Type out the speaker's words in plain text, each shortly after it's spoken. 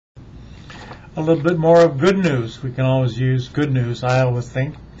a little bit more of good news. We can always use good news, I always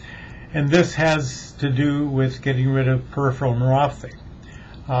think. And this has to do with getting rid of peripheral neuropathy.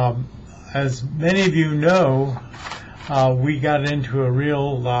 As many of you know, we got into a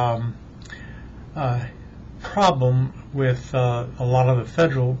real problem with a lot of the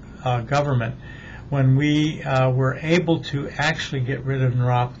federal government when we were able to actually get rid of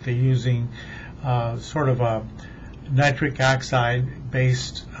neuropathy using sort of a nitric oxide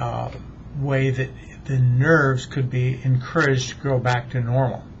based way that the nerves could be encouraged to go back to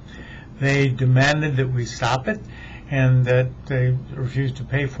normal. They demanded that we stop it, and that they refused to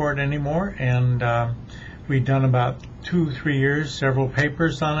pay for it anymore, and we'd done about 2-3 years, several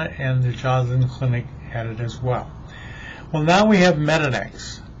papers on it, and the Joslin Clinic had it as well. Well, now we have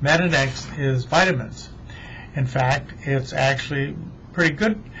Metanx. Metanx is vitamins. In fact, it's actually pretty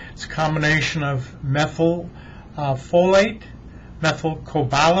good. It's a combination of methylfolate,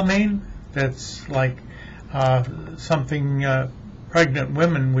 methylcobalamin, that's like something pregnant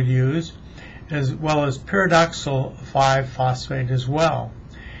women would use, as well as pyridoxal 5-phosphate as well.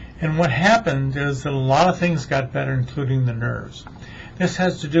 And what happened is that a lot of things got better, including the nerves. This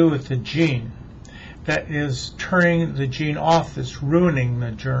has to do with the gene that is turning the gene off, that's ruining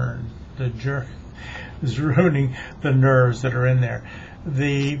is ruining the nerves that are in there.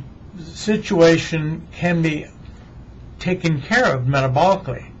 The situation can be taken care of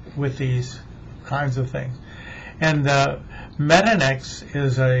metabolically with these kinds of things. And Metanx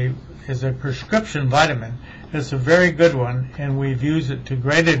is a prescription vitamin. It's a very good one, and we've used it to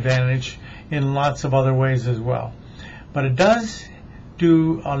great advantage in lots of other ways as well. But it does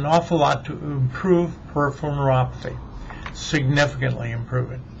do an awful lot to improve peripheral neuropathy, significantly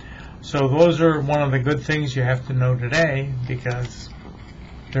improve it. So those are one of the good things you have to know today, because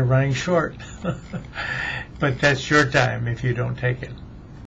they're running short. But that's your time if you don't take it.